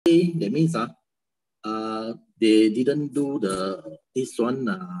only, that means they didn't do this one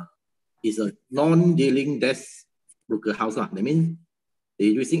is a non-dealing desk broker house. That means they're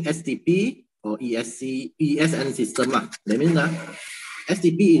using STP or ESN system. That means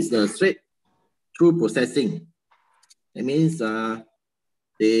STP is the straight through processing. That means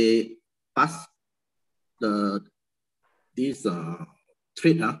they pass this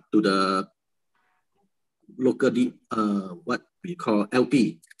trade to the local what we call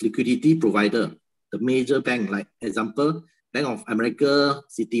LP, liquidity provider, the major bank, like example, Bank of America,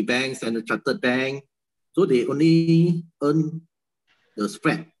 Citibank, Standard Chartered Bank. So they only earn the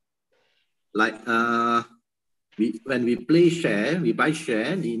spread. Like when we play share, we buy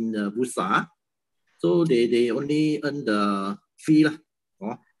share in Bursa, so they only earn the fee.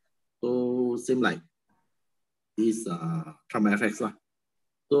 So same like this Trump FX.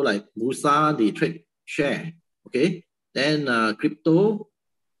 So like Bursa, they trade share, okay? Then crypto,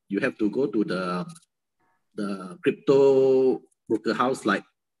 you have to go to the crypto broker house like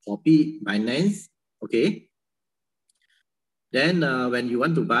Copy, Binance, okay? Then when you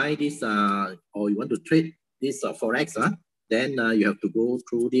want to buy this or you want to trade this Forex, then you have to go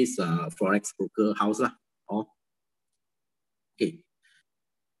through this Forex broker house. Okay.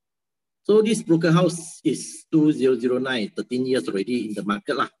 So this broker house is 2009, 13 years already in the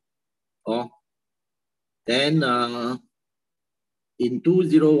market. Then in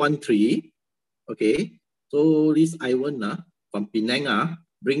 2013, okay, so this Ivan from Penang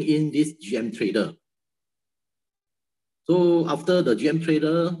bring in this GM trader. So after the GM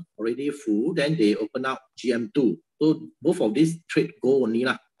trader already full, then they open up GM2. So both of these trade go only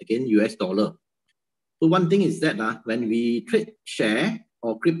against US dollar. So one thing is that when we trade share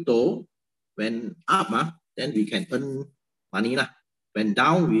or crypto, when up, then we can earn money. When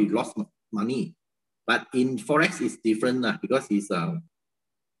down, we lost money. But in Forex, it's different because it's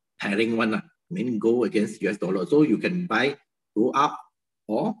pairing one, meaning go against US dollar. So you can buy, go up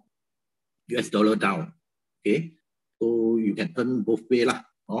or US dollar down. Okay. So you can earn both way.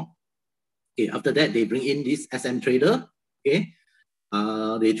 Okay. After that, they bring in this SM trader. Okay.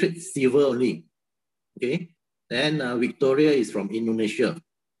 They trade silver only. Okay. Then Victoria is from Indonesia.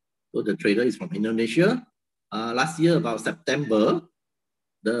 So the trader is from Indonesia. Last year, about September,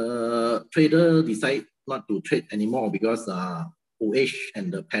 the trader decided not to trade anymore because OH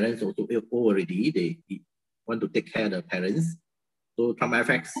and the parents also old already. They want to take care of the parents. So Trump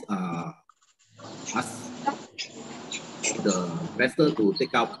FX asked the investor to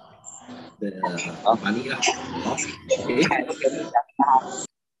take out the money. Okay.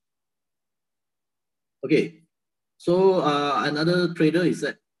 Okay. So another trader is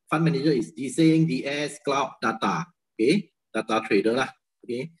that fund manager is saying DS Cloud Data. Okay. Data trader.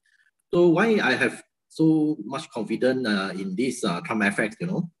 Okay. So why I have so much confidence in this Trump FX,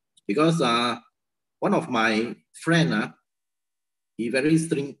 because one of my friend, he very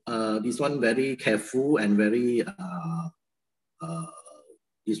this one very careful and very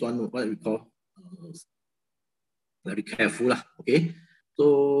this one what we call very careful okay.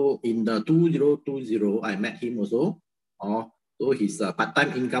 So in the 2020, I met him also. So his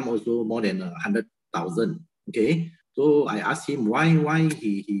part-time income also more than 100,000. Okay. So I asked him why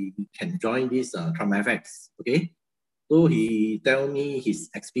he can join this Trump FX. Okay. So he tell me his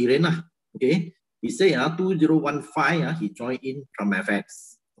experience. Okay. He say 2015 he joined in Trump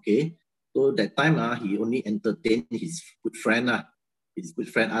FX. Okay. So that time he only entertained his good friend. His good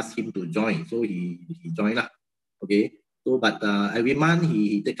friend asked him to join. So he joined. Okay. So but every month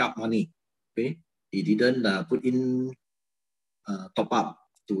he take out money. Okay. He didn't put in top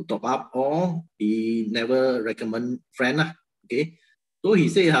up, or he never recommend friend. Okay. So he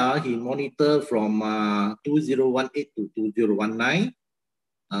say he monitor from 2018 to 2019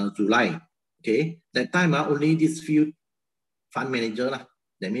 July. Okay. That time only this few fund manager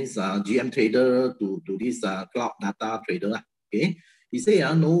that means GM trader to this cloud data trader. Okay. He say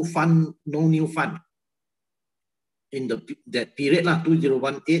no new fund in that period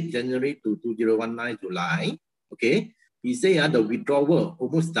 2018 January to 2019 July. Okay. He say the withdrawal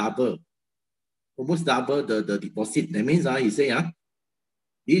almost double the deposit. That means he say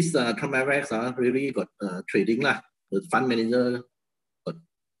this Trump FX really got trading The fund manager got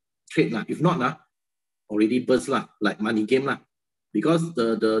trade If not already burst like money game because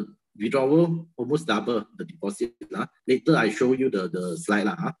the withdrawal almost double the deposit Later I show you the slide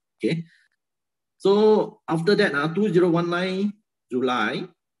Okay. So after that 2019 July,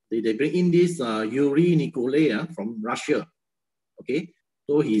 they bring in this Yuri Nikolay from Russia. Okay.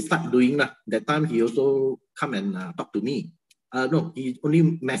 So he start doing that time he also come and talk to me. No, he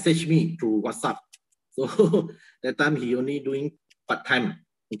only message me through WhatsApp. So that time he only doing part-time.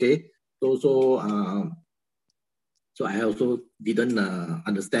 Okay, so I also didn't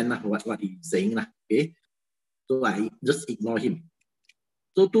understand what he's saying okay, so I just ignore him.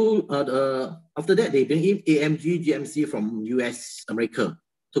 So after that they bring in AMG, GMC from US, America,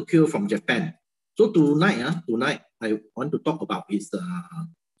 Tokyo from Japan. So tonight I want to talk about his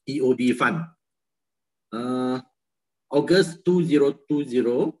EOB fund. August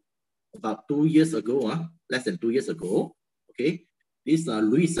 2020, about 2 years ago, less than 2 years ago, okay, this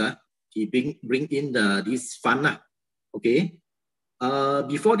Luis, he bring in this fund, okay.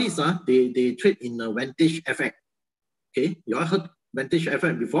 Before this, they trade in Vantage FX, okay. You all heard Vantage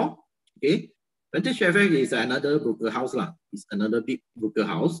FX before? Okay, Vantage FX is another broker house, it's another big broker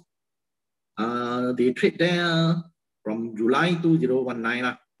house. They trade there from July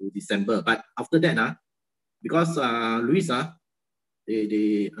 2019 to December, but after that, because Luis,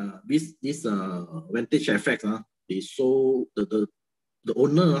 this Vantage FX, they sold the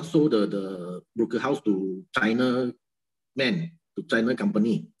owner sold the broker house to China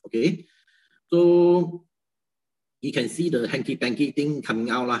company. Okay, so you can see the hanky panky thing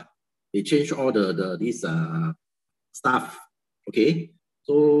coming out They change all this stuff. Okay,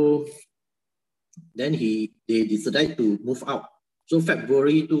 so then they decided to move out. So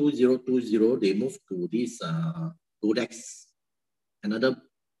February 2020, they moved to this Codex, another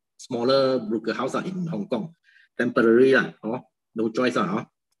smaller broker house in Hong Kong, temporary no choice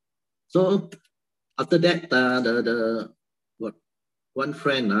So after that, one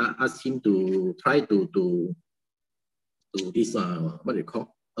friend asked him to try to this what do you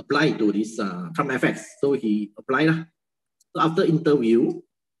call, apply to this PAMM FX. So he applied. So after interview,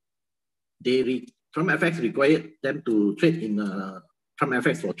 PAMM FX required them to trade in PAMM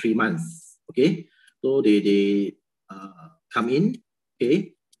FX for 3 months. Okay, so they come in,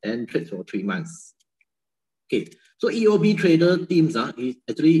 okay, and trade for 3 months. Okay, so EOB trader teams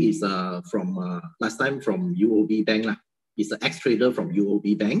is from last time from UOB Bank It's an ex-trader from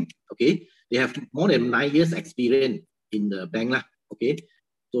UOB Bank. Okay, they have more than 9 years experience in the bank Okay,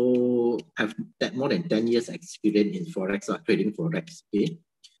 so have that more than 10 years experience in Forex trading Forex. Okay,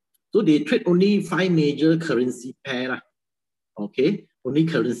 so they trade only 5 major currency pair Okay, only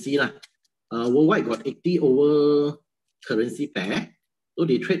currency worldwide got 80 over currency pair. So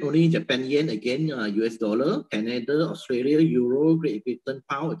they trade only Japan yen again US dollar, Canada, Australia, Euro, Great Britain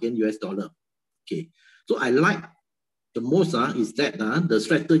pound again US dollar. Okay, so I like the most is that the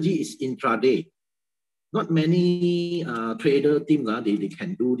strategy is intraday. Not many trader teams they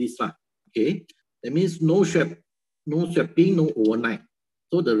can do this Okay, that means no swapping, no overnight.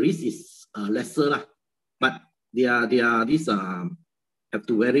 So the risk is lesser but they are this have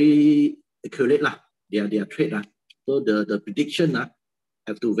to very accurate their trade So the prediction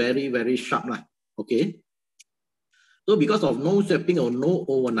have to very sharp Okay. So because of no swapping or no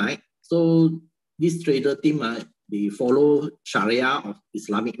overnight, so this trader team they follow Sharia of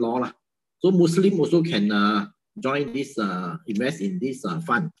Islamic law So Muslim also can join this invest in this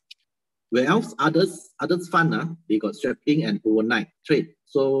fund. Whereas others fund they got swapping and overnight trade.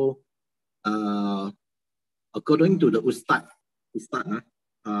 So according to the Ustad is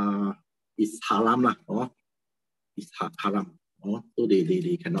haram it's haram. So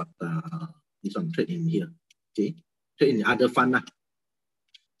they cannot this one trade in here. Okay, trade in other fund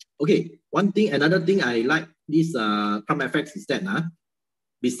Okay, another thing I like this PAMM FX is that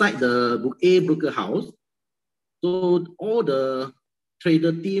beside the broker house, so all the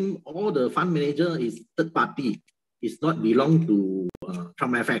trader team, all the fund manager is third party. It's not belong to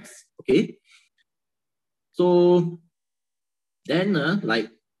PAMM FX. Okay, so then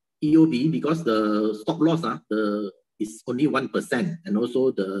like EOB, because the stop loss is only 1%, and also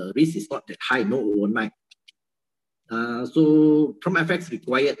the risk is not that high, no overnight. So PAMM FX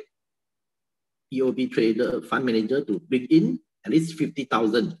required EOB trader fund manager to bring in at least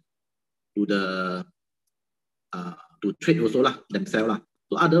 50,000 to the to trade also themselves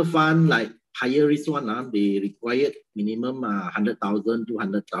So other fund like higher risk one they required minimum 100,000,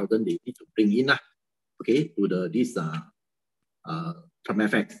 200,000 they need to bring in okay, to this PAMM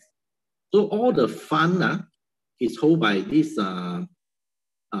FX. So all the fund is held by this PAMM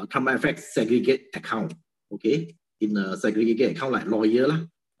FX segregate account. Okay, in a segregate account like lawyer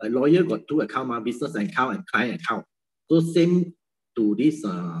Like lawyer got 2 account business account and client account. So same to this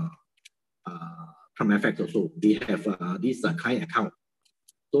PAMM FX also. They have this client account.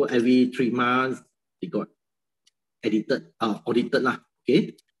 So every 3 months they got audited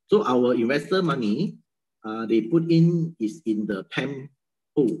Okay. So our investor money they put in is in the PAMM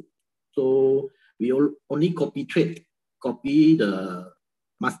pool. So we only copy the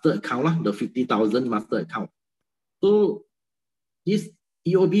master account the 50,000 master account. So this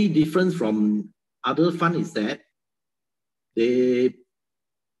EOB difference from other fund is that the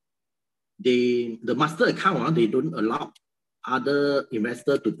master account, they don't allow other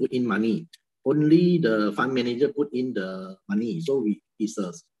investor to put in money. Only the fund manager put in the money. So it's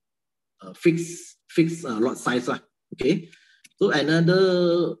a fixed lot size. Okay. So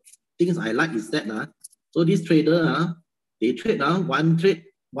another things I like is that so this trader they trade one trade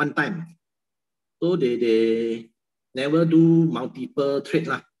one time. So they never do multiple trade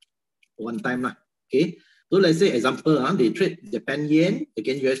one time Okay. So let's say example they trade Japan yen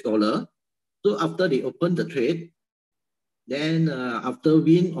against US dollar. So after they open the trade, then after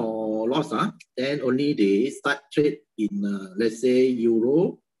win or loss, then only they start trade in let's say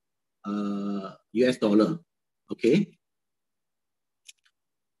euro, US dollar. Okay.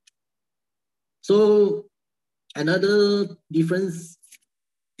 So another difference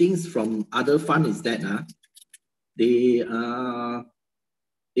things from other fund is that they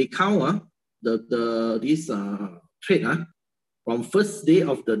count this trade from first day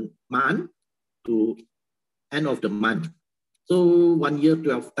of the month to end of the month. So 1 year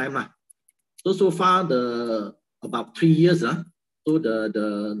 12 time So far about 3 years so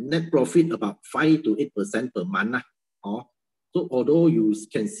the net profit about 5 to 8% per month So although you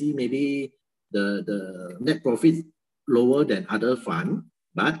can see maybe the net profit lower than other fund,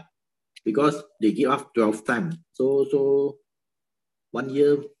 but because they give us 12 times, so 1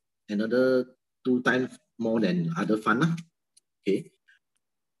 year another 2 times more than other fund Okay.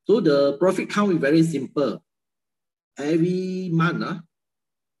 So the profit count is very simple. Every month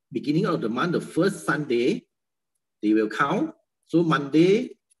beginning of the month, the first Sunday, they will count. So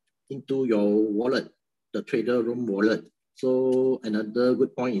Monday into your wallet, the trader room wallet. So another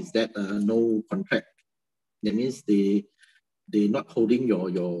good point is that no contract. That means they not holding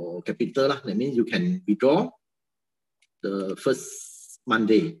your capital. That means you can withdraw the first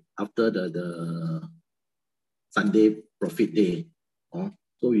Monday after the Sunday profit day.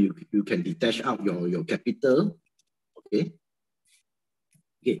 So you can detach out your capital. Okay.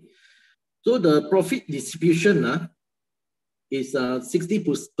 Okay. So the profit distribution is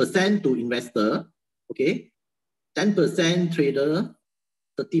 60% to investor, okay, 10% trader,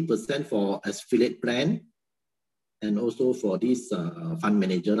 30% for affiliate plan, and also for this fund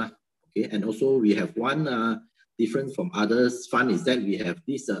manager okay. And also we have one difference from others fund is that we have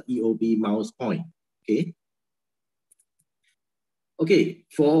this EOB mouse point, okay. Okay,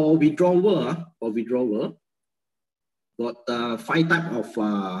 for withdrawal, got 5 type of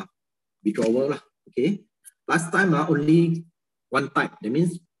withdrawal, okay. Last time only one type. That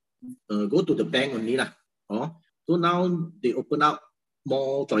means go to the bank only So now they open up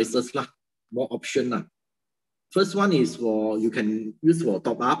more choices more option First one is for you can use for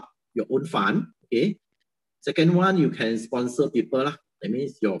top up your own fund. Okay. Second one, you can sponsor people That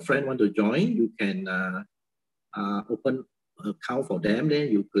means your friend want to join, you can open an account for them. Then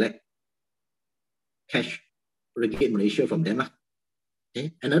you collect cash Ringgit Malaysia from them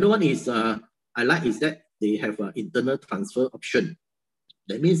Okay. Another one is I like is that they have an internal transfer option.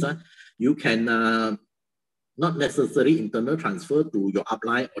 That means you can not necessarily internal transfer to your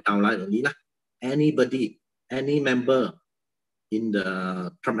upline or downline only Anybody, any member in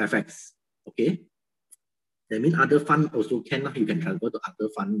the Trump FX, okay. That means other fund also can you can transfer to other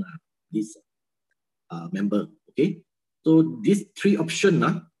fund this member, okay. So these 3 options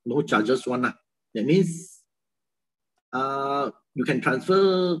no charges one That means you can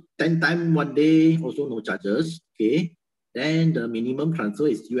transfer 10 times one day, also no charges, okay. Then the minimum transfer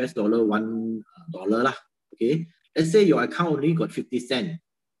is US dollar $1 okay. Let's say your account only got 50 cents,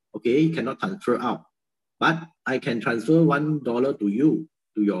 okay, you cannot transfer out, but I can transfer $1 to you,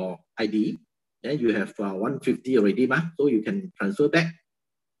 to your ID. Then you have 150 already so you can transfer back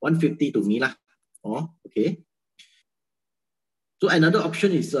 150 to me okay. So another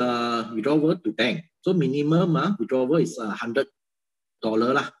option is withdrawal to bank. So minimum withdrawal is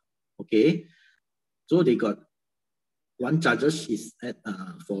 $100 okay. So they got one charges is at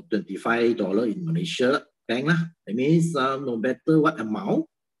for $25 in Malaysia bank That means no matter what amount,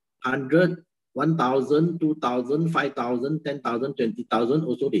 100, 1,000, 2,000, 5,000, 10,000, 20,000,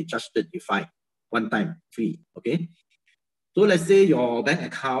 also they charge 25 one time fee, okay. So let's say your bank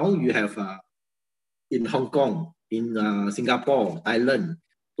account you have in Hong Kong, in Singapore, Thailand.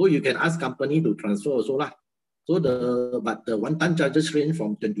 So you can ask company to transfer also So but the one-time charges range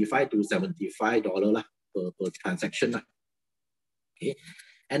from $25 to $75 per transaction Okay.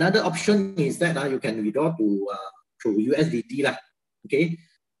 Another option is that you can withdraw to through USDT Okay.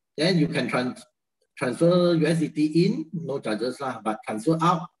 Then you can transfer USDT in, no charges but transfer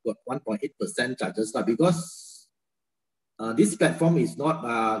out got 1.8% charges because this platform is not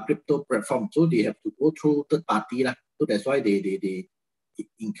a crypto platform, so they have to go through third party lah. So that's why they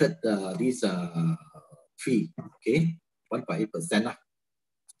incurred this fee. Okay, 1.8% lah.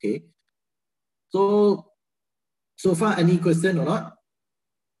 Okay. So far, any question or not?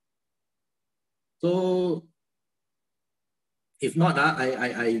 So if not,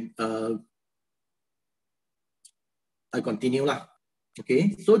 I continue lah.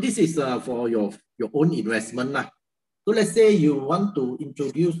 Okay. So this is for your own investment lah. So let's say you want to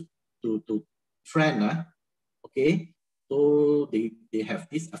introduce to friend okay. So they have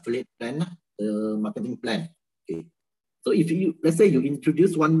this affiliate plan, the marketing plan. Okay. So if you, let's say you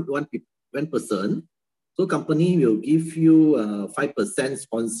introduce one person, so company will give you 5%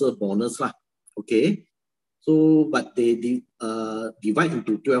 sponsor bonus lah. Okay. So but they divide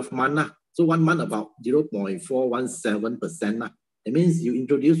into 12 months lah. So 1 month about 0.417% lah. That means you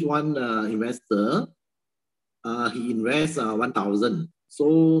introduce one investor, he invests 1,000.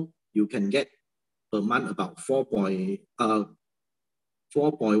 So you can get per month about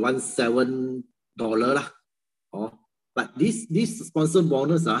 $4.17 lah. But this sponsor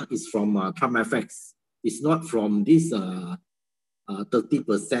bonus is from PAMM. It's not from this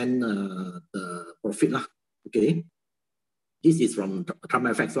 30% profit lah. Okay, this is from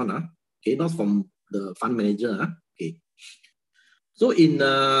PAMM one okay, not from the fund manager okay. So in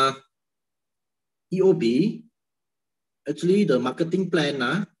EOB, actually the marketing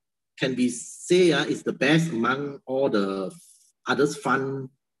plan can be say is the best among all the others fund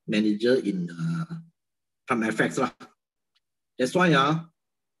manager in PAMM lah. That's why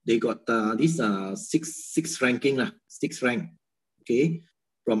they got this six ranking lah, 6 rank. Okay,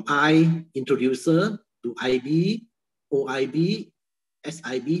 from I introducer to IB, OIB,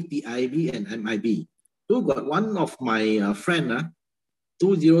 SIB, PIB, and MIB. So got one of my friend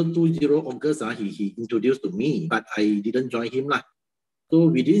 2020 August he introduced to me, but I didn't join him lah. So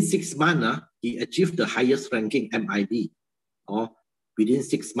within 6 months he achieved the highest ranking MIB, within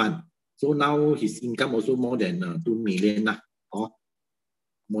 6 months. So now his income also more than 2 million lah,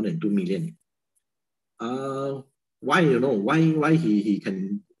 more than 2 million. Why, you know, why he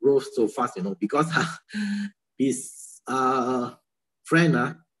can grow so fast, you know, because his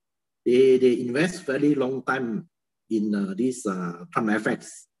friend they invest very long time in this PAMM.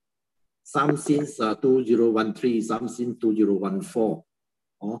 Some since 2013, some since 2014.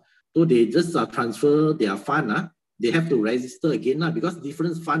 So they just transfer their fund. They have to register again because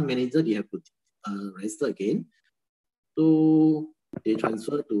different fund manager they have to register again. So they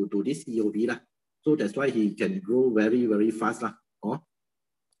transfer to this EOB lah. So that's why he can grow very, very fast lah.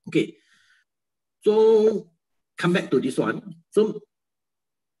 Okay. So come back to this one. So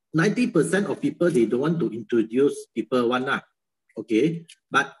 90% of people, they don't want to introduce people one lah. Okay.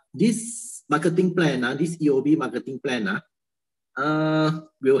 But this marketing plan, this EOB marketing plan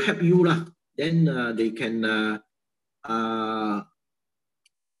will help you lah. Then they can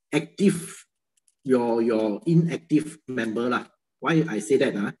active your inactive member lah. Why I say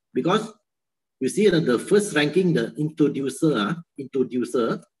that? Because you see the first ranking, the introducer.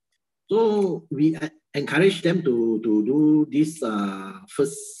 So we encourage them to do this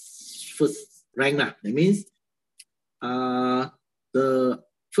first rank lah. That means the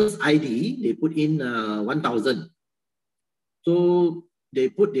first ID they put in 1,000. So they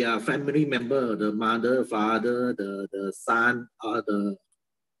put their family member, the mother, father, the son, or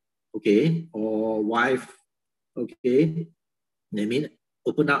wife. Okay, they mean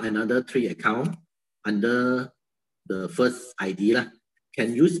open up another 3 account under the first ID lah.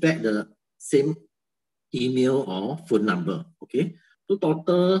 Can use back the same email or phone number. Okay, so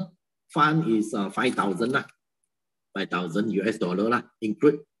total fund is 5,000 lah, 5,000 US dollar lah,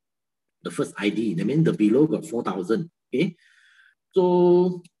 include the first ID. That means the below got 4,000. Okay,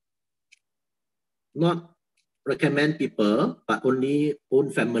 so not recommend people, but only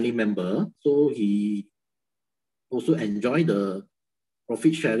own family member. So he also enjoy the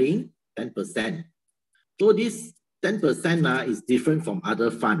profit sharing 10%. So this 10% is different from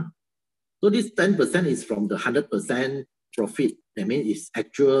other fund. So this 10% is from the 100% profit. That means it's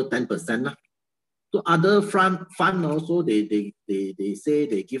actual 10%. So other fund also they say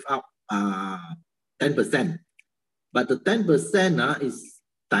they give out 10%, but the 10% is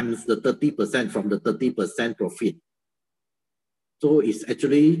times the 30% from the 30% profit. So it's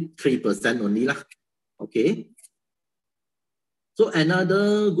actually 3% only lah. Okay. So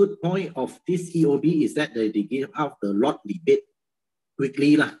another good point of this EOB is that they give out the lot rebate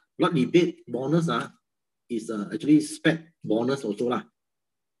weekly lah. Lot rebate bonus is actually spread bonus also lah.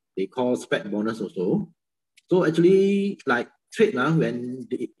 They call spread bonus also. So actually like trade when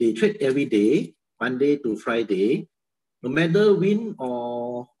they trade every day, Monday to Friday. no matter win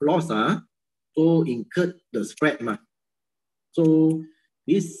or loss, so incurred the spread. So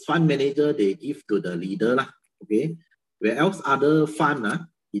this fund manager, they give to the leader. Okay. Where else other fund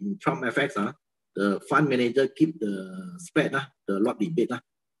in Trump FX, the fund manager keep the spread, the lot rebate.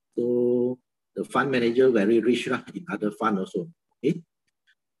 So the fund manager very rich in other fund also. Okay.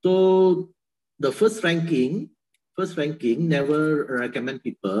 So the first ranking never recommend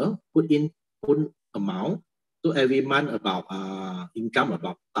people put in own amount. So every month about income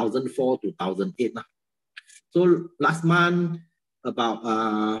about 1,400 to 1,800. So last month about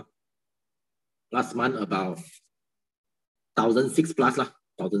 1,600 plus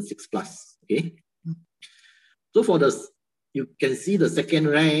 1,600 plus. Okay. So for the, you can see the second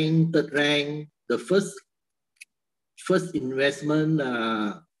rank, third rank, the first investment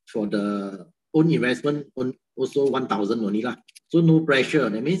for the own investment also 1,000 only So no pressure.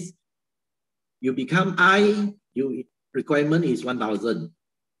 That means you become you requirement is 1,000.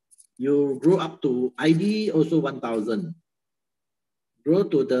 You grow up to IB also 1,000. Grow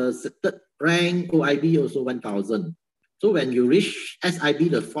to the third rank OIB also 1,000. So when you reach SIB,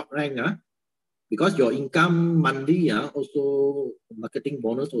 the fourth rank, because your income monthly, also marketing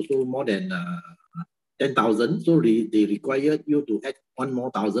bonus also more than 10,000. So they require you to add one more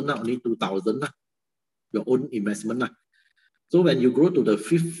 1,000, only 2,000, your own investment. So when you grow to the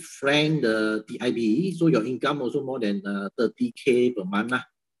fifth rank, the TIB, so your income also more than 30K per month.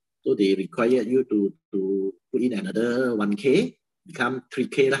 So they require you to put in another 1K, become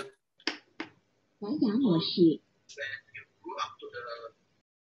 3K. 白牙模式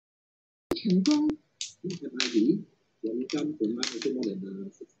成功。TIB, your income per month also more than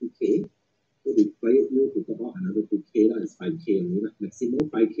 60K. So they require you to top up another 2K, it's 5K only, maximum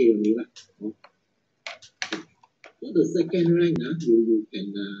 5K only. So the second rank, you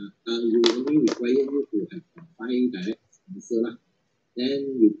can you only require you to have 5 direct sponsor. Then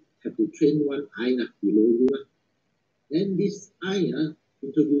you have to train one eye below you. Then this eye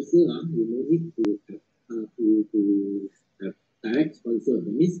introducer, you no need to have direct sponsor.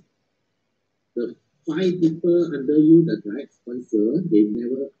 That means the 5 people under you, the direct sponsor, they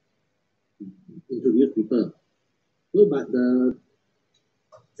never introduce people. So but the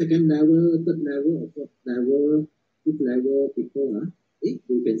second level, third level, or fourth level, fifth level people, if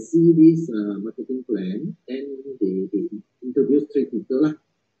they can see this marketing plan, then they introduce 3 people.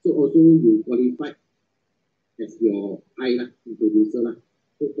 So also you qualify as your introducer.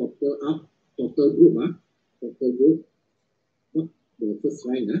 So total group, not the first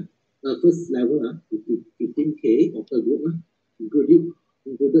rank, first level, 15K total group,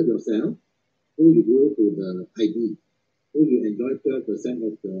 included yourself. So you go to the ID. So you enjoy 12%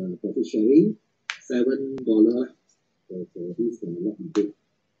 of the profit sharing, $7 for this lot rebate.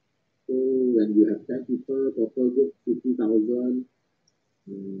 So when you have 10 people, total group 50,000,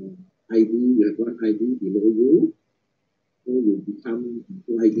 ID, you have one ID below you, so you become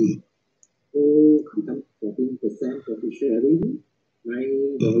 2 ID. So become 14% profit sharing,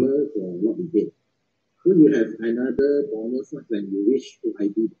 $9 for lot rebate. So you have another bonus when you reach 2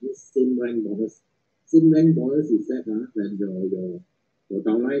 ID, this same rank bonus. Same rank bonus is that when your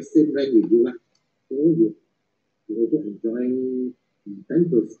downline same rank with you. So you also enjoy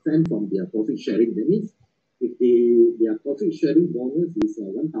 10% from their profit sharing. That means if their profit sharing bonus is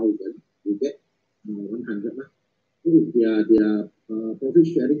 1,000, you get 100. So if their profit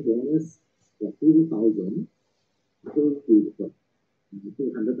sharing bonus for 2,000, so you got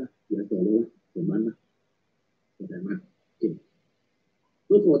 200 US dollar per month for that month. Okay.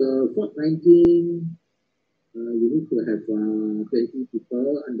 So for the fourth ranking, you need to have 20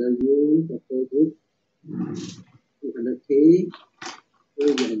 people under you, total group, 200K. So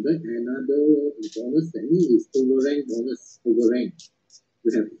you enjoy another bonus. That means is overrank bonus. Overrank.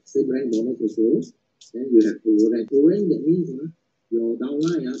 You have same rank bonus also. Then you have overrank. Overrank, that means your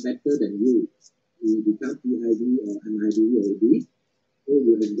downline better than you. You become PID or MID already. So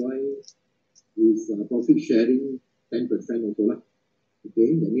you enjoy this profit sharing 10% also. Okay,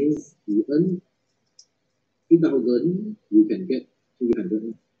 that means you earn 3,000, you can get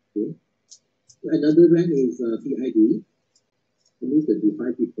 300. Okay. So another rank is PID. Only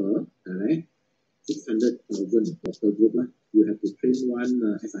 25 people, correct? 600,000 total group. You have to train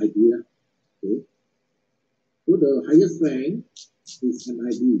one SID. Okay. So the highest rank is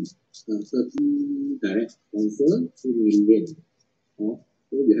MID, 30 direct sponsor, 2 million. So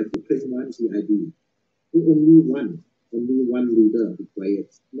you have to train one PID. So only one leader required,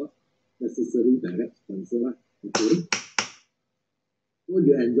 not necessary direct sponsor. Okay. So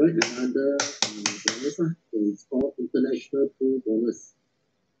you enjoy another bonus. It's called international pool bonus.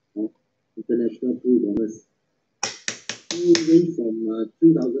 International pool bonus. range from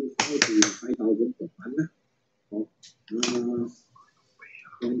 3,500 to 5,000 per month.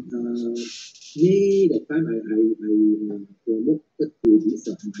 And me, that time I promoted to this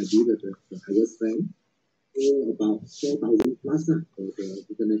idea that the highest rank, so about 4,000 plus for the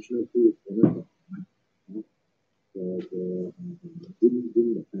international pool for the time.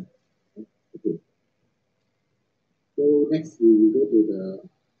 Okay. So next we will go to the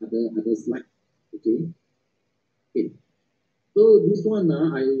other slide. Okay. Okay. So this one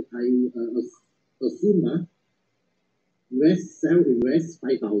I assume invest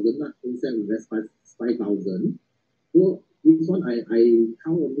 5,000 invest 5,000. So this one I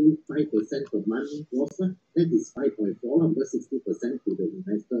count only 5% per month loss that is 5.4 because 60% to the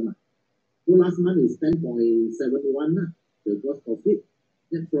investor So last month is 10.71 the gross profit.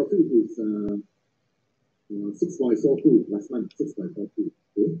 Net profit is 6.42 last month 6.42.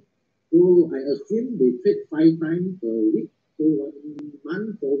 Okay. So I assume they trade 5 times per week. So 1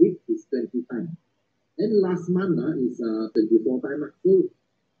 month per week is 20 times. And last month is 24 times. So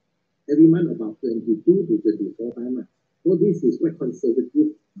every month about 22 to 24 times. So this is quite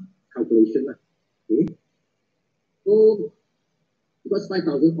conservative calculation. Okay. So because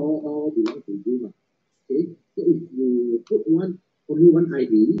 5,000 all belong to you. Okay. So if you put only one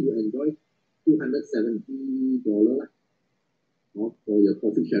ID, you enjoy $270 for your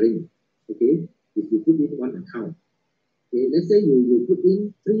profit sharing. Okay. If you put in one account. Okay. Let's say you put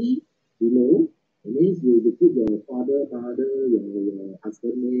in 3 below. It means you put your father, your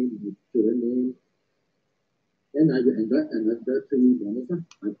husband name, your children name. Then you enjoy another 3 bonus.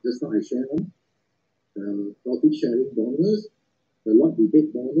 Just now I share on the profit sharing bonus, the lot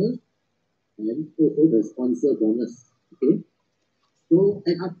rebate bonus, and also the sponsor bonus. Okay. So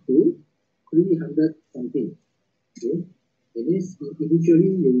add up to 300 something. Okay. It means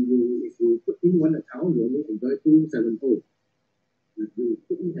initially if you put in one account, you only enjoy 270. If you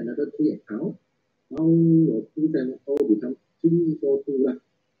put in another 3 accounts, now your 270 becomes 342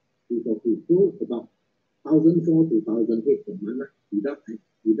 342. So about 1,004 to 1,008 per month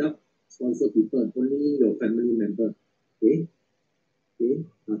without sponsor people, only your family member. Okay. Okay.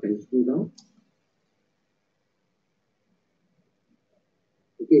 Can you scroll down?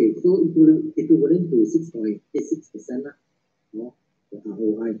 Okay, so equivalent to 6.86% the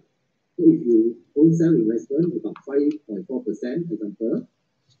ROI. So if you own self investment about 5.4%, example,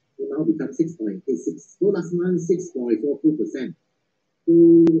 so now become 6.86. So last month 6.42%.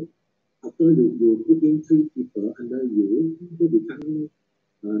 So after you put in 3 people under you, so become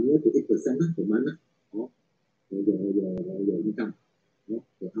near to 8% per month of your income, the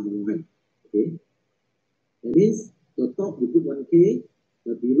ROI. Okay, that means the top you put 1K,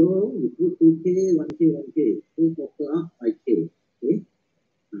 the below you put 2K, 1K, 1K, so total up 5K. Okay,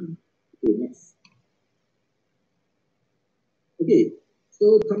 okay, next. Okay,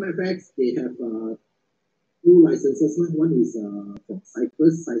 so PAMM they have 2 licenses. One is from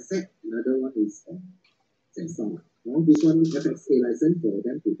Cyprus, CISEC, another one is from Samsung. Now this one FXA license for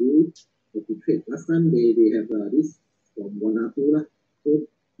them to do to trade. Last time they have this from Wanatu. So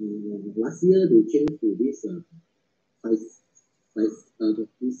last year they changed to this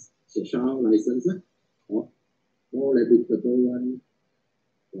this Shell license or more reputable one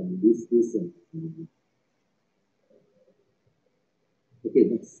from this okay,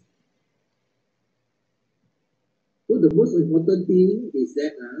 next. So the most important thing is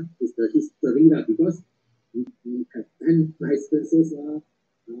that is the history because we have 10 licenses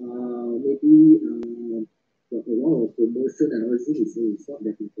maybe a lot of promotion and everything is not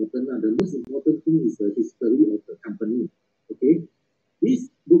that important. The most important thing is the history of the company. Okay, this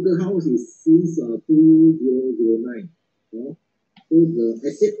broker house is since 2009. So the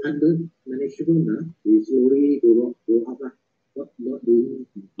asset under management is slowly go up. Not doing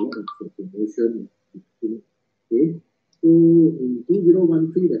a lot of promotion. Okay. So in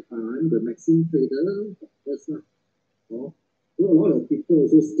 2013 that time, the Maxim trader was so a lot of people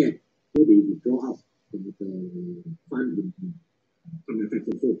also scared. So they withdraw out from the fund from the FX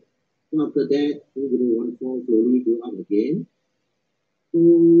also. So after that, 2014 slowly go up again. So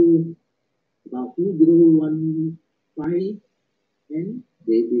about 2015 and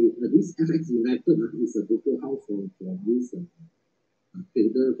this FX United is a broker house from this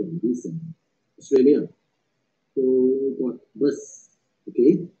trader from this Australia. So got burst.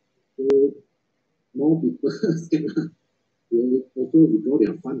 Okay. So more people scared. They also withdraw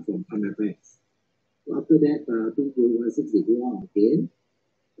their fund from PAMM. So after that, 2016 they go out again.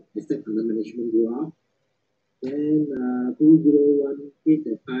 Asset under management go up. Then 2018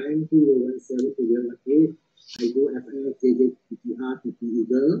 that time, 2017, 2018, I go FX, JJ, PTR, PT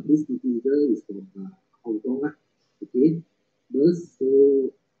Eagle. This PT Eagle is from Hong Kong. Okay. burst, so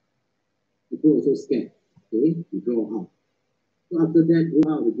people also scared. Okay, we draw out. So after that, go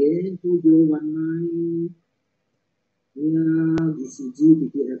out again, 2019, yeah, DCG,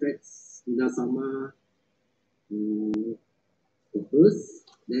 PTFX, Inasama, the first.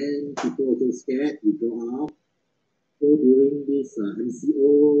 Then people also scared, we draw out. So during this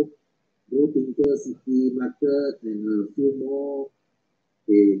MCO, Go Tinker City Market and a few more,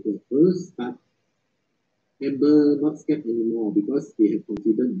 they first, but member not scared anymore because they have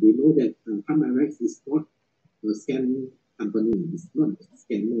confidence. They know that PAMM is not a scam company, it's not a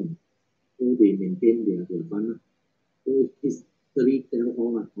scammer. So they maintain their fund. So history tell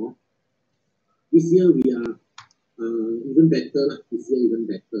all. This year we are even better. This year even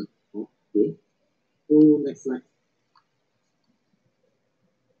better. Okay. So next slide.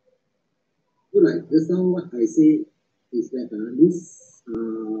 So like just now what I say is that this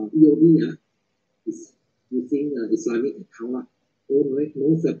EOB is using Islamic account.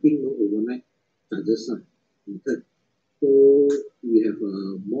 No swapping, no overnight charges. So we have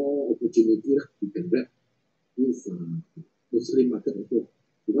more opportunity. We can grab this Muslim market also.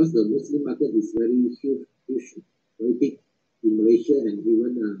 Because the Muslim market is very huge, very big in Malaysia and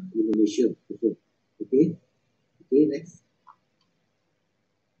even Indonesia also. Okay, next.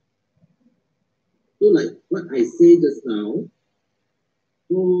 So like what I say just now,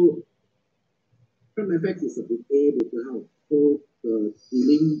 so from FX is a book A, book how. So the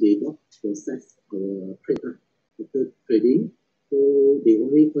dealing they not process the trade after trading, so they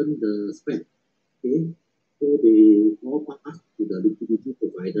only earn the spread. Okay, so they all pass to the liquidity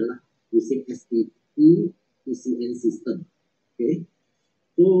provider using STP ECN system. Okay,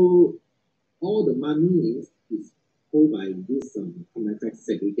 so all the money is hold by this FX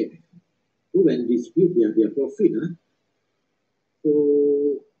segregate account. So when distribute their profit, so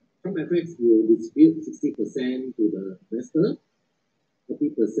from FX will distribute 60% to the investor,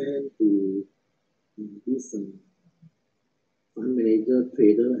 40% to this fund manager,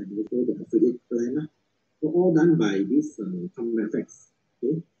 trader, and also the affiliate plan. So all done by this fund FX,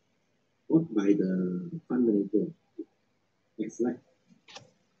 okay, not by the fund manager. Next slide.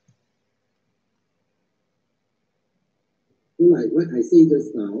 So like what I say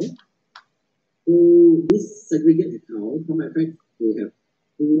just now, so this segregate account, fund FX, they have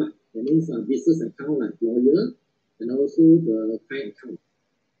two. That means a business account like lawyer, and also the client account.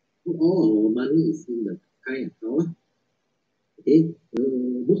 So all our money is in the client account. Okay, the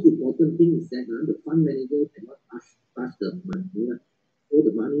most important thing is that the fund manager cannot touch the money. So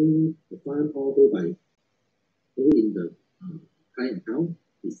the money, the fund all go by go in the client account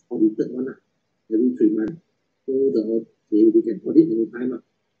is audited one every 3 months. So they can audit anytime.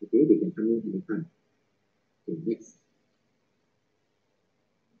 Okay, they can come in anytime. Okay, next.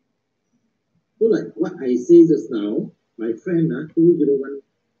 So like what I say just now, my friend 2019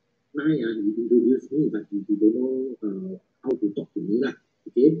 he introduced me, but he don't know how to talk to me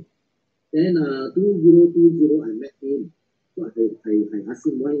Okay. Then 2020 I met him. So I asked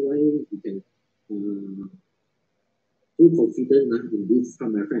him why he can so confident in this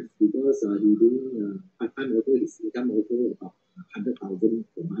from my friends because he doing part-time also his income also about 100,000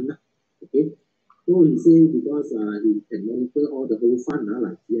 per month. Okay. So he said because he can monitor all the whole fund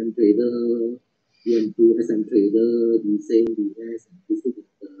like GM Trader, GM2, SM Trader, DSAM, DS, and this thing.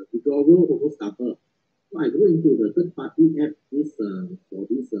 Withdrawal almost double. So I go into the third party app this for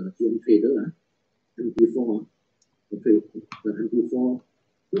this GM Trader and before the MP4.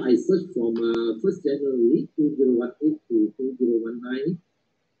 So I searched from 1st January 2018 to 2019,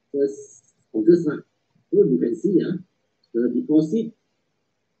 1st August. So you can see the deposit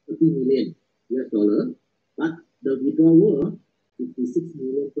 30 million US dollar, but the withdrawal 56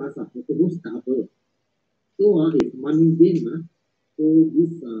 million plus, almost double. So if money gain, so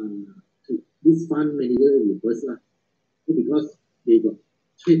this fund manager will burst. So because they got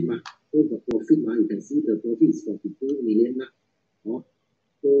trade, so the profit, you can see the profit is 42 million.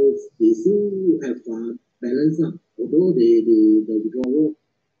 So they still have balance. Although the withdrawal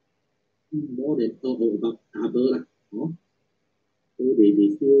more than or about double. So they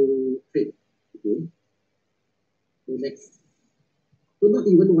still trade. Okay. So next. So not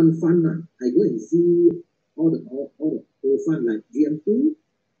even one fund. I go and see all the whole fund like GM2.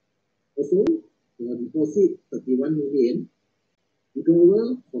 Also, deposit 31 million.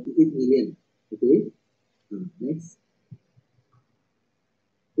 Withdrawal 48 million. Okay. Next.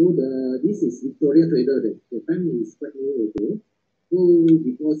 So this is Victoria Trader. The time is quite new also. So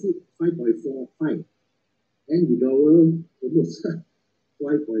deposit 5.45 and withdrawal almost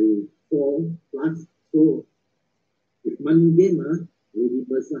 5.4 plus. So if money game, really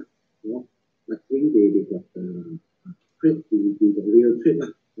burst. Luckily they got trade the real trade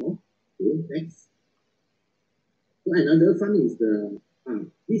lah. Okay, next. So another fund is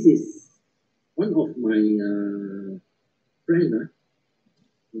this is one of my friend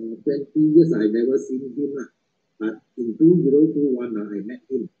 20 years I never seen him lah. But in 2021 I met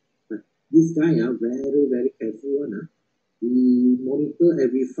him. But this guy very very careful one. He monitor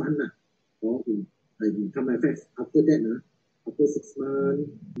every fund in PAMM. After that after 6 months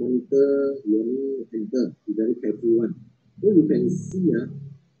monitor he only enter. He very careful one. So you can see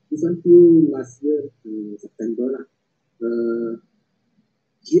this until last year September lah.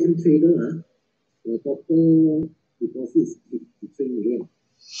 GM trader the total deposit is 53 million.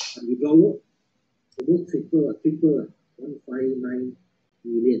 And withdrawal almost triple 159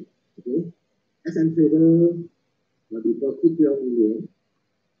 million. Okay. SM trader deposit 12 million.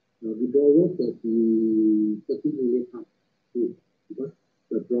 Withdrawal 30 million out too, because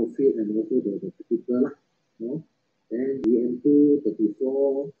the profit and also the capital lah. Then EM2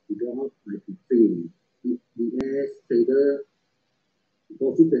 34, withdraw out 93. DS trader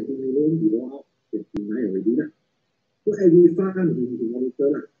deposit 20 million, withdraw out 29 already lah. So every fund he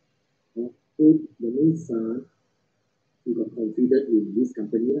monitor lah. So that means he got confident in this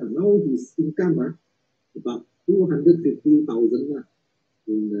company lah. Now his income about 250,000 lah.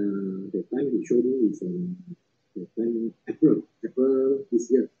 In the time he showed me is the time April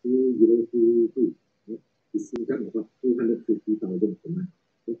this year 2022. His income about 250,000 per month.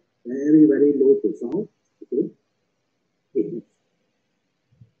 So very very low profile. Okay.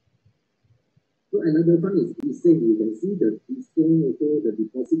 So another fund is Eastern. You can see the Eastern also the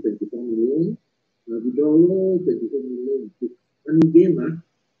deposit 24 million, withdrawal 24 million. One game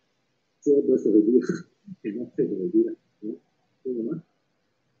so burst already cannot trade already lah.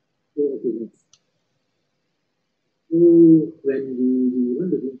 So okay next. So when we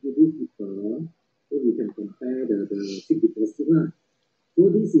want to introduce people, so we can compare the fixed deposit lah. So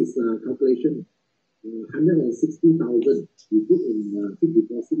this is calculation 160,000 we put in fixed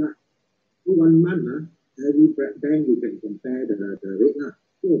deposit lah. So 1 month every bank you can compare the rate lah.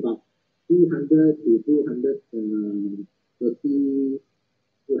 So about 200 to 230,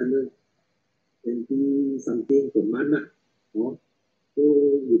 220 something per month lah. So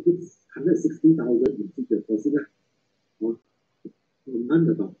you put 160,000 in fixed deposit lah. Per month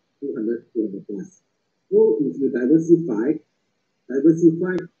about 200 plus. So if you diversify maybe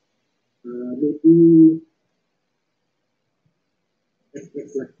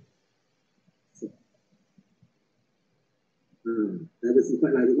next lah.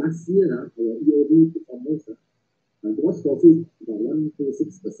 Diversified like last year our EOD performance gross profit about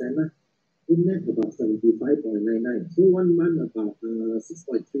 126% lah. Net about 75.99. So 1 month about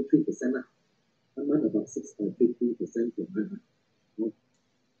 6.33% lah. 1 month about 6.50% per month.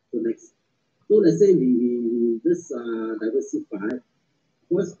 So next. So let's say we just diversify.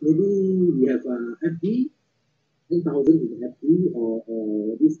 Because maybe we have FD 10,000 in FD or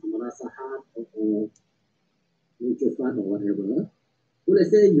this Amara Sahab or mutual fund or whatever. So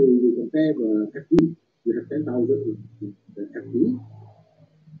let's say you compare the FD, you have 10,000 in the FD.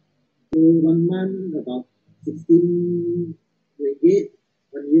 So 1 month about 16 ringgit,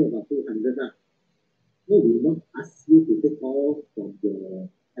 1 year about 200 lah. So we not ask you to take all from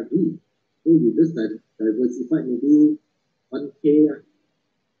the FD. So you just diversify maybe 1K lah.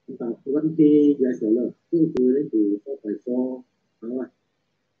 1K US dollar. So equivalent to 4.4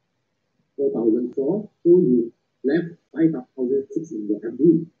 4,004. So you left 5,006 in the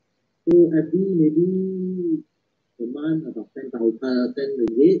FD. So FD maybe per month about 10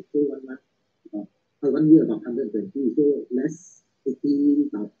 ringgit. So 1 month about 1 year about 120. So less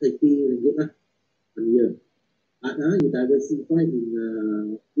 80 ringgit lah 1 year. But you diversify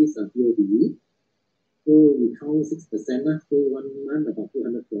in this POD. So we count 6% lah. So 1 month about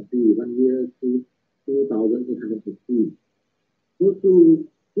 240. 1 year 2,850. So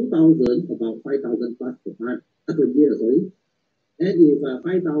 2,000 about 5,000 plus per month per year, sorry. And if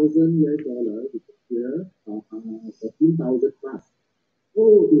 5,000 US dollar here 14,000 plus. So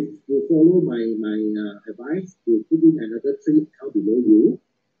if you follow my advice, you put in another 3 account below you.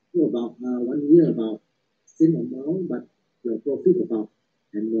 So about 1 year about same amount, but your profit about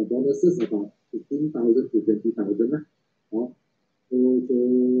and the bonuses about 15,000 to 20,000 lah. So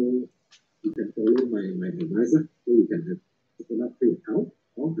you can follow my advice lah. So you can have open up 3 account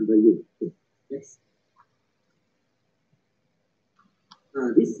under you. Okay. Next.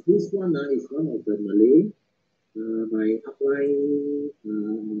 This one is one of the Malay my upline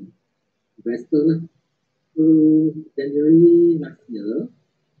investor. So January last year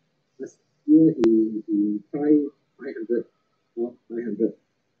he tried 500 US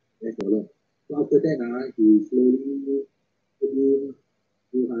dollar. So after that he slowly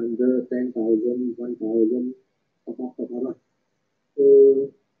 10,000, 1,000, top up. So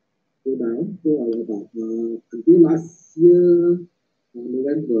down. So about until last year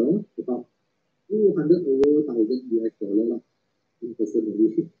November, about 200 over thousand US dollar lah. In person only.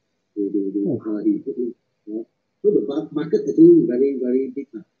 He put in. So the market actually very big.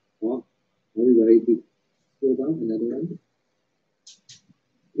 Very big. Go down another one.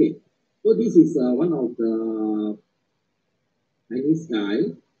 Okay. So this is one of the Chinese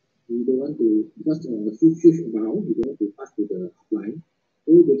guy. We don't want to, because huge amount, we don't want to pass to the upline.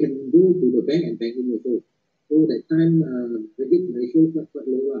 So they can go to the bank and banking also. So that time, Ringgit ratio quite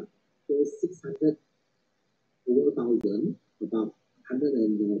low. So 600 over 1,000, about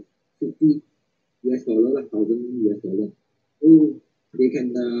 150 US dollar, 1,000 US dollar. So they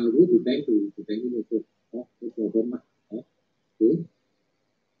can go to bank to banking also. No problem. Okay.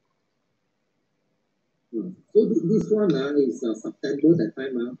 So this one is September that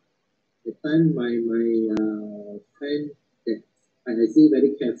time. That time my friend that I say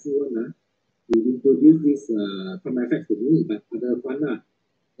very careful one. He introduced this from FX to me, but other fund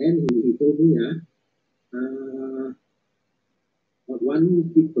then he told me one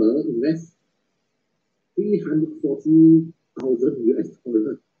people invest 340,000 US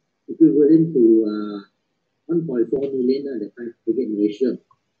dollar, equivalent to 1.4 million at the time to get Malaysia.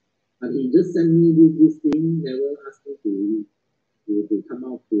 And he just sent me this thing, never asked me to come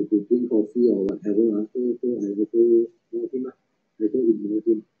out to drink coffee or whatever. So I also know him. I told him know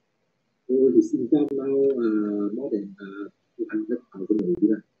him. So his income now more than 200,000 already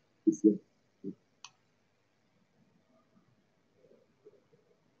this year.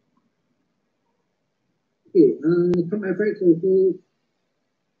 Okay, from FX also.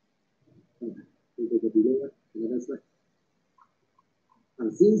 The below another slide.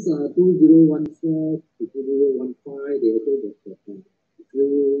 Since 2014 to 2015, they also got a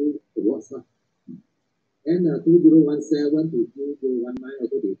few awards. And 2017 to 2019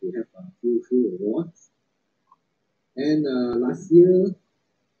 also they have a few awards. And last year,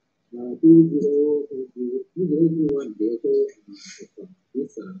 2021, they also have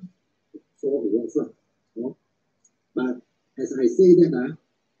this 4 awards. But as I say that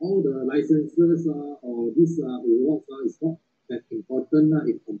all the licenses or these awards is not that important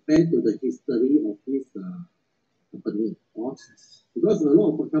if compared to the history of this company. Because a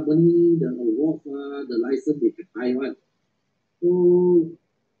lot of company, the awards, the license they can buy one. So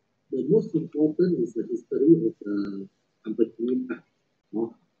the most important is the history of the company.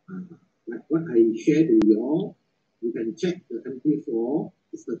 Like what I share to you all, you can check the MT4,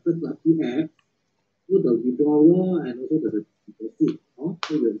 it's the third party app, so the withdrawal and also the deposit. So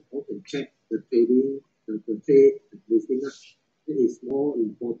you all can check the trading, the trade, the listing. That is more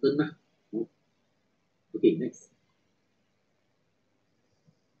important. Okay, next.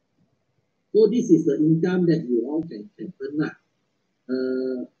 So this is the income that you all can earn.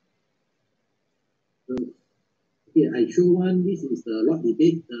 Okay, I show one. This is the lot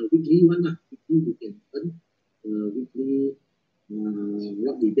debate, the weekly one. Weekly you can earn weekly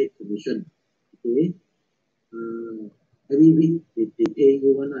lot debate commission. Okay. Every week they pay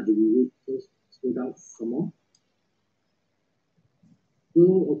you one every week. So scroll down some more. So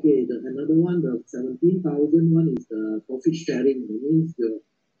okay, another one, the 17,000 one is the profit sharing. It means you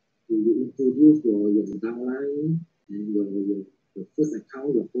introduce your downline and your first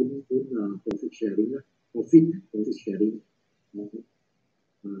account, your own profit sharing, profit sharing.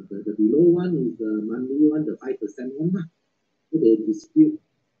 The below one is the monthly one, the 5% one. So they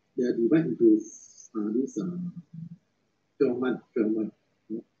are divided into this 12 months.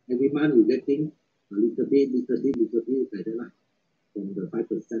 Every month you're getting a little bit like that from the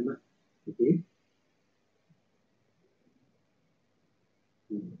 5%. Okay.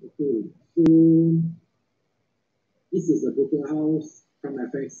 Okay, so this is a broker house from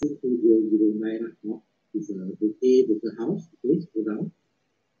FX 2009. It's a broker house. Okay, go down.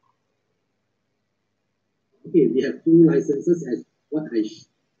 Okay, we have 2 licenses as what I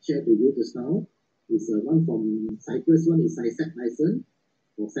shared to you just now. It's one from Cyprus, one is CISEC license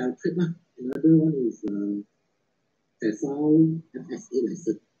for sell trade. Another one is TESAL FSA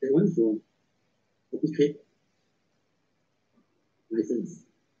license. That one for copy trade license.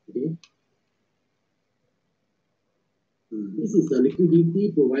 Okay. This is the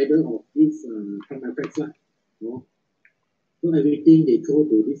liquidity provider of this FX. So everything they throw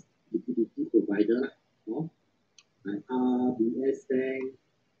to this liquidity provider. Like RBS Bank,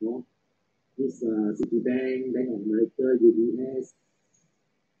 this Citibank, Bank of America, UBS,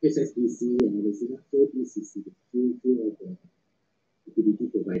 HSBC, and all this. So this is the few of the liquidity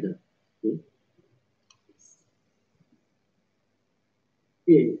provider. Okay.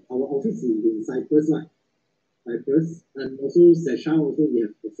 Okay, our office is in Cyprus, right? Cyprus, and also Seychelles also we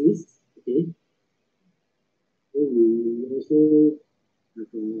have office. Okay, so we also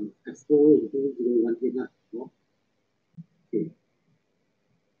have Expo in 2018 lah. Okay,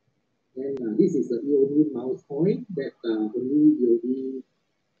 and this is the EOB mouse coin that only EOB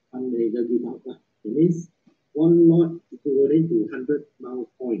fund manager give out lah. That means one lot equivalent to 100 mouse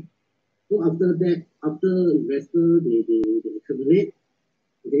coin. So after that, after investor they accumulate,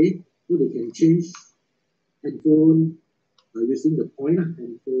 okay, so they can change handphone using the point,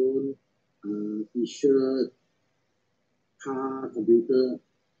 handphone, t-shirt, car, computer,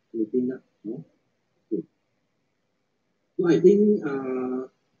 anything. No? Okay. So I think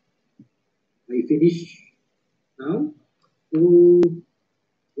I finish now. So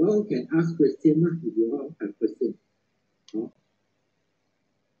you all can ask question if you all have question. No?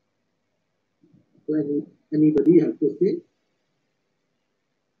 So anybody have question?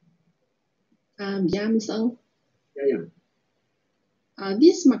 Yeah, Mr. Ong. Yeah.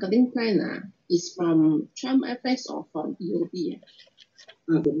 This marketing plan is from Trump FX or from EOB?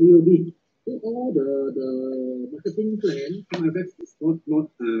 From EOB. So all the marketing plan from FX is not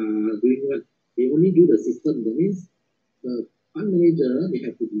doing well. They only do the system. That means the fund manager they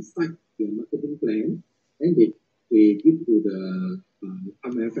have to decide their marketing plan, and they give to the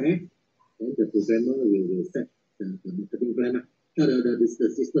fund FX, and the programmer will set the marketing plan. The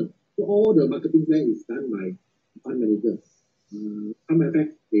system. So all the marketing plan is done by fund manager. Fund FX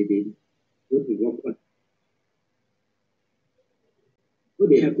they don't involve one. So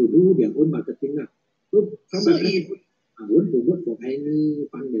they have to do their own marketing. So if won't promote for any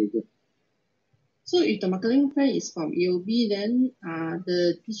fund manager. So if the marketing plan is from EOB, then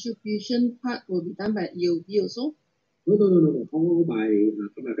the distribution part will be done by EOB also? No. All by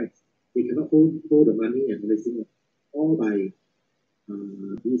fund FX. They cannot hold the money and everything. All by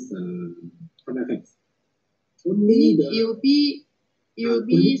this fund FX. Only the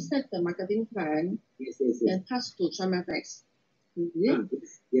EOB set the marketing plan. Yes. And pass to Trump FX.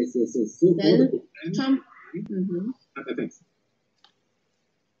 Yes. So then Trump FX.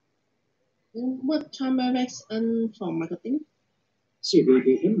 Then what Trump FX earn from marketing? See,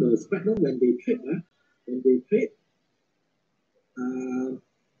 they earn the spread when they trade. When they trade,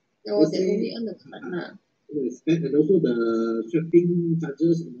 they only earn the spread. The spread and also the swapping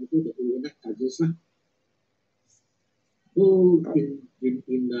charges and also the overnight charges. So in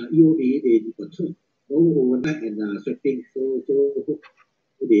EOA they control no overnight and swapping. So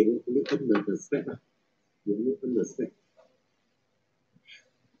they only earn the spread. They only earn the spread.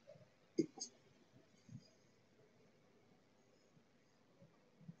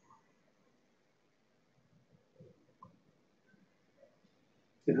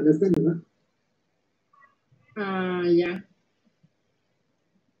 Can understand or not? Yeah.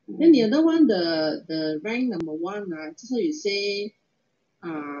 Then the other one, the rank number one, so you say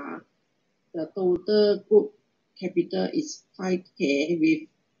the total group capital is 5K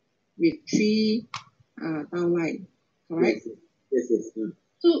with 3 downline, correct? Yes.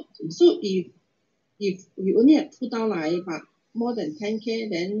 So if we only have 2 downline but more than 10K,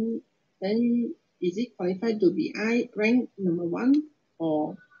 then is it qualified to be rank number one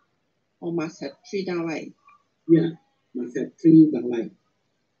or must have 3 downline? Yeah, must have 3 downline.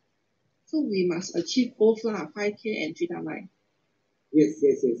 So we must achieve both 5K and 3 downline. Yes.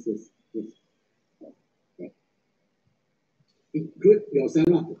 Okay. Include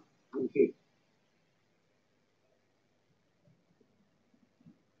yourself. Okay.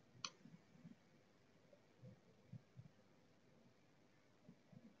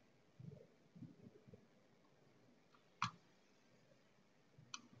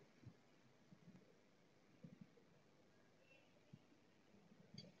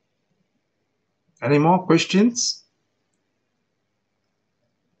 Any more questions?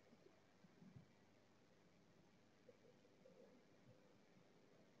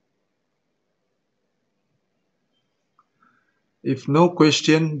 If no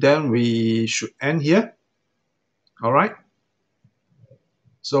question, then we should end here. All right.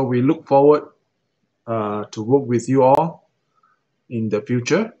 So we look forward to work with you all in the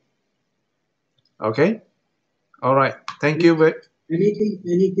future. Okay. All right. Thank you. Anything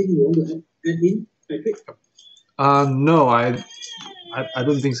you want to add in, Patrick? No, I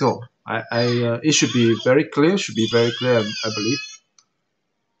don't think so. It should be very clear. I believe.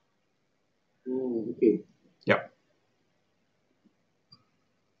 Oh, okay. Yeah.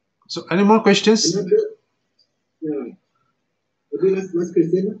 So, any more questions? Yeah. Okay, last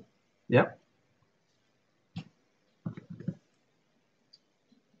question. Yeah.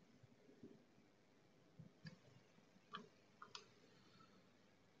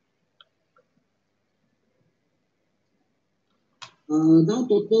 Now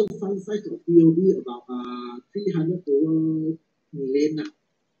total fund size of POB about 300 over million.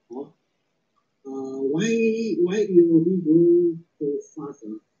 Why POB grow so fast?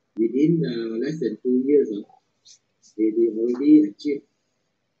 Within less than 2 years, they already achieved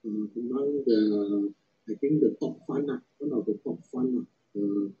among the, I think the top fund, one of the top fund,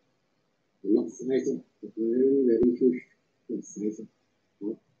 the lot size, very, very huge lot size.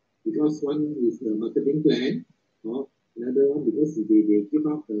 Because one is the marketing plan, another one because they give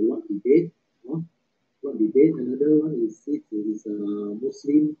up the lot debate, another one is it is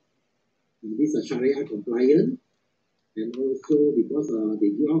Muslim, this is Sharia compliant, and also because they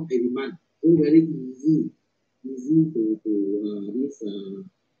give out every month, so very easy to this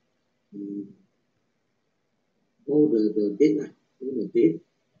know the date, know the date,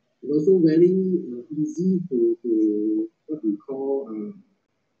 and also very easy to what we call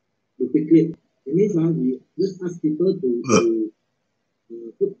duplicate. It means we just ask people to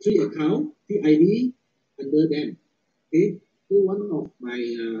put 3 account, 3 ID under them. Okay, so one of my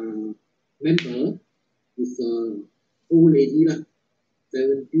member is old lady,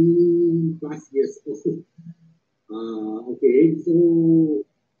 70 plus years old. Okay, so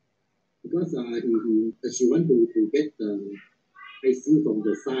because she want to get the IC from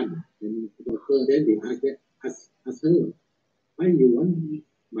the son and doctor, then they ask her, why you want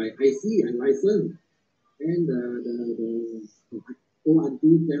my IC and license? And the old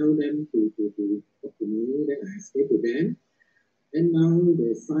auntie tell them to talk to me, then I explain to them. And now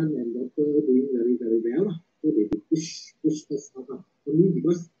the son and daughter doing very, very well. So they push us out. Only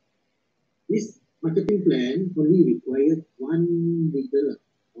because this marketing plan only required one leader,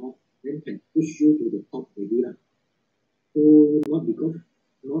 then can push you to the top already. So not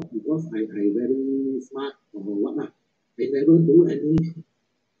because I very smart or what. I never do any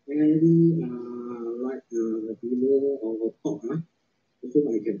like dinner or talk. So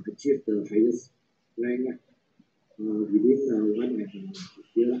I can achieve the highest rank within 1.5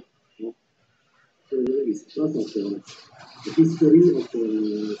 year. So it's because of the history of the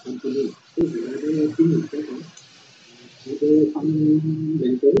company. So another thing is that other fund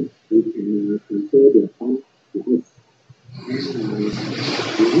mentor, they can transfer their fund to us. And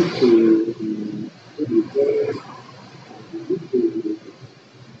we need to what we call, we need to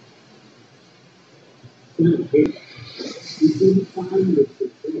plan ahead. We don't find the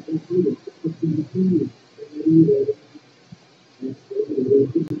opportunity is very, very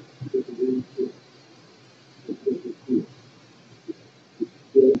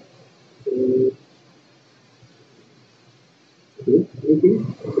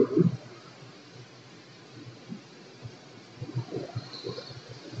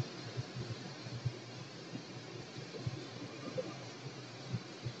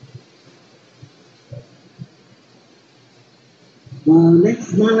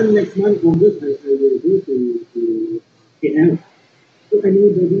next month, August, I will go to KL. So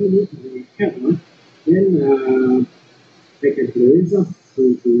anybody needs my help, then I can arrange to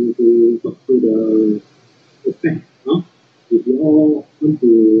talk to the prospect. If you all want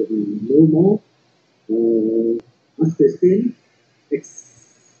to know more or ask question, next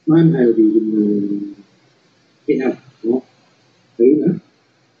month I will be in KL. Okay,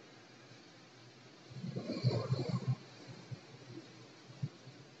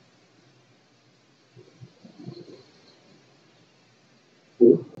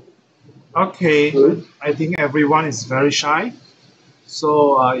 Okay, I think everyone is very shy.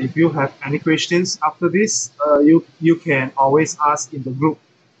 So if you have any questions after this, you can always ask in the group,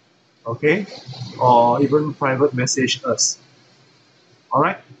 okay, or even private message us. All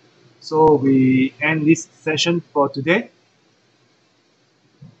right. So we end this session for today.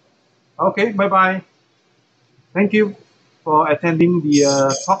 Okay. Bye bye. Thank you for attending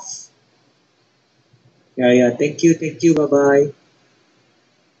the talk. Yeah. Thank you. Bye bye.